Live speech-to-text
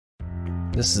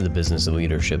This is the Business of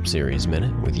Leadership Series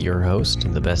Minute with your host,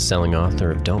 the best-selling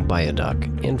author of Don't Buy a Duck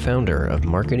and founder of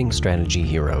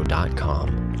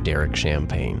MarketingStrategyHero.com, Derek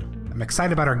Champagne. I'm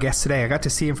excited about our guest today. I got to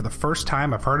see him for the first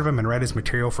time. I've heard of him and read his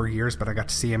material for years, but I got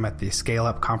to see him at the Scale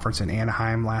Up conference in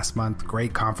Anaheim last month.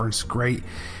 Great conference, great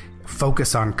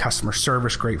focus on customer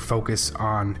service, great focus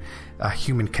on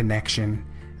human connection.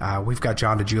 We've got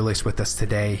John DiJulius with us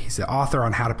today. He's the author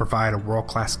on how to provide a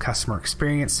world-class customer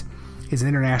experience. He's an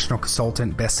international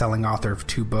consultant, best-selling author of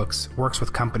 2 books, works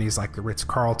with companies like the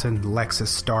Ritz-Carlton,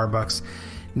 Lexus, Starbucks,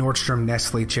 Nordstrom,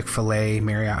 Nestle, Chick-fil-A,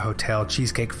 Marriott Hotel,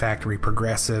 Cheesecake Factory,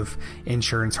 Progressive,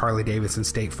 Insurance, Harley-Davidson,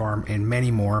 State Farm, and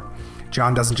many more.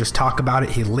 John doesn't just talk about it,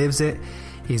 he lives it.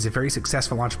 He's a very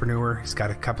successful entrepreneur. He's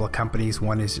got a couple of companies.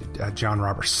 One is John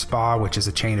Roberts Spa, which is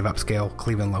a chain of upscale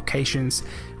Cleveland locations,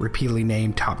 repeatedly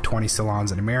named top 20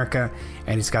 salons in America.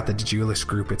 And he's got the DiJulius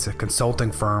Group. It's a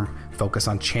consulting firm focused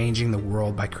on changing the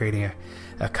world by creating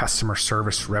a customer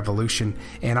service revolution.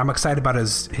 And I'm excited about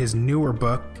his newer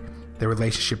book, The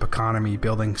Relationship Economy,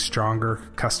 Building Stronger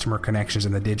Customer Connections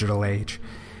in the Digital Age.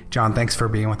 John, thanks for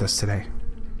being with us today.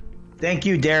 Thank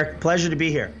you, Derek. Pleasure to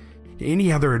be here.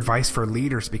 Any other advice for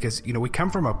leaders? Because, we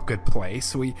come from a good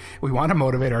place. We want to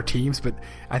motivate our teams, but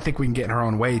I think we can get in our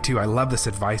own way too. I love this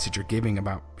advice that you're giving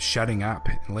about shutting up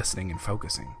and listening and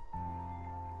focusing.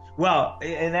 Well,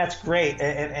 and that's great.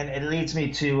 And it leads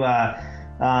me to,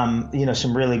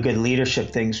 some really good leadership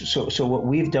things. So what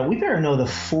we've done, we better know the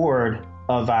Ford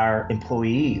of our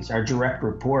employees, our direct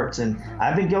reports. And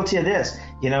I've been guilty of this.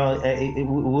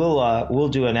 We'll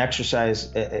do an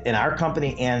exercise in our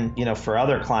company and, for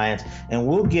other clients, and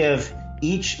we'll give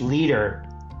each leader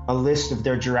a list of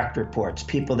their direct reports,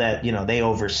 people that, they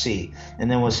oversee.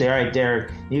 And then we'll say, all right,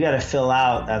 Derek, you got to fill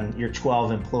out on your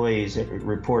 12 employees that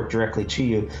report directly to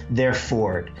you, they're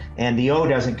Ford. And the O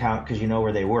doesn't count because you know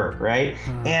where they work, right?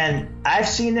 And I've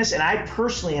seen this, and I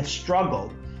personally have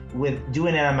struggled with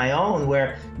doing it on my own,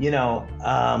 where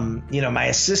my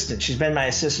assistant, she's been my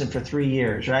assistant for 3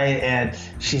 years, right? And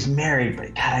she's married,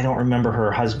 but God, I don't remember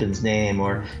her husband's name,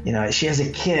 or she has a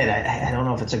kid. I don't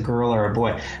know if it's a girl or a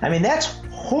boy. I mean, that's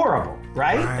horrible,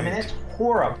 right? I mean, that's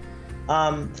horrible.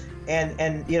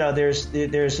 And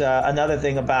there's another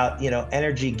thing about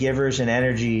energy givers and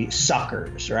energy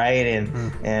suckers, right?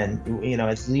 And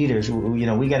as leaders,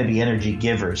 we got to be energy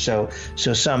givers. So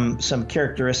some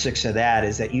characteristics of that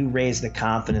is that you raise the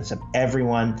confidence of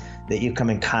everyone that you come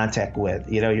in contact with.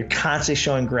 You're constantly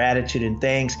showing gratitude and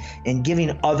thanks and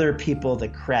giving other people the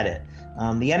credit.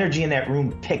 The energy in that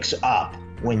room picks up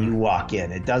when you walk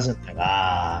in. It doesn't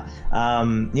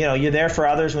you're there for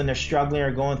others when they're struggling or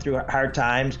going through hard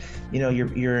times.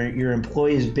 Your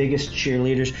employees' biggest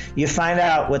cheerleaders. You find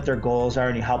out what their goals are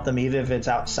and you help them, even if it's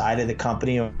outside of the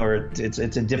company or it's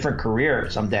a different career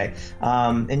someday.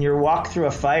 And you walk through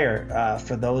a fire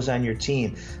for those on your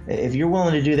team. If you're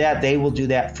willing to do that, they will do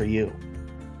that for you.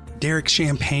 Derek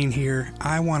Champagne here.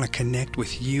 I want to connect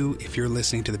with you if you're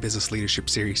listening to the Business Leadership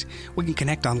Series. We can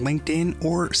connect on LinkedIn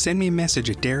or send me a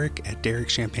message at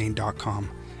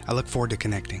derek@derekchampagne.com. I look forward to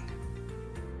connecting.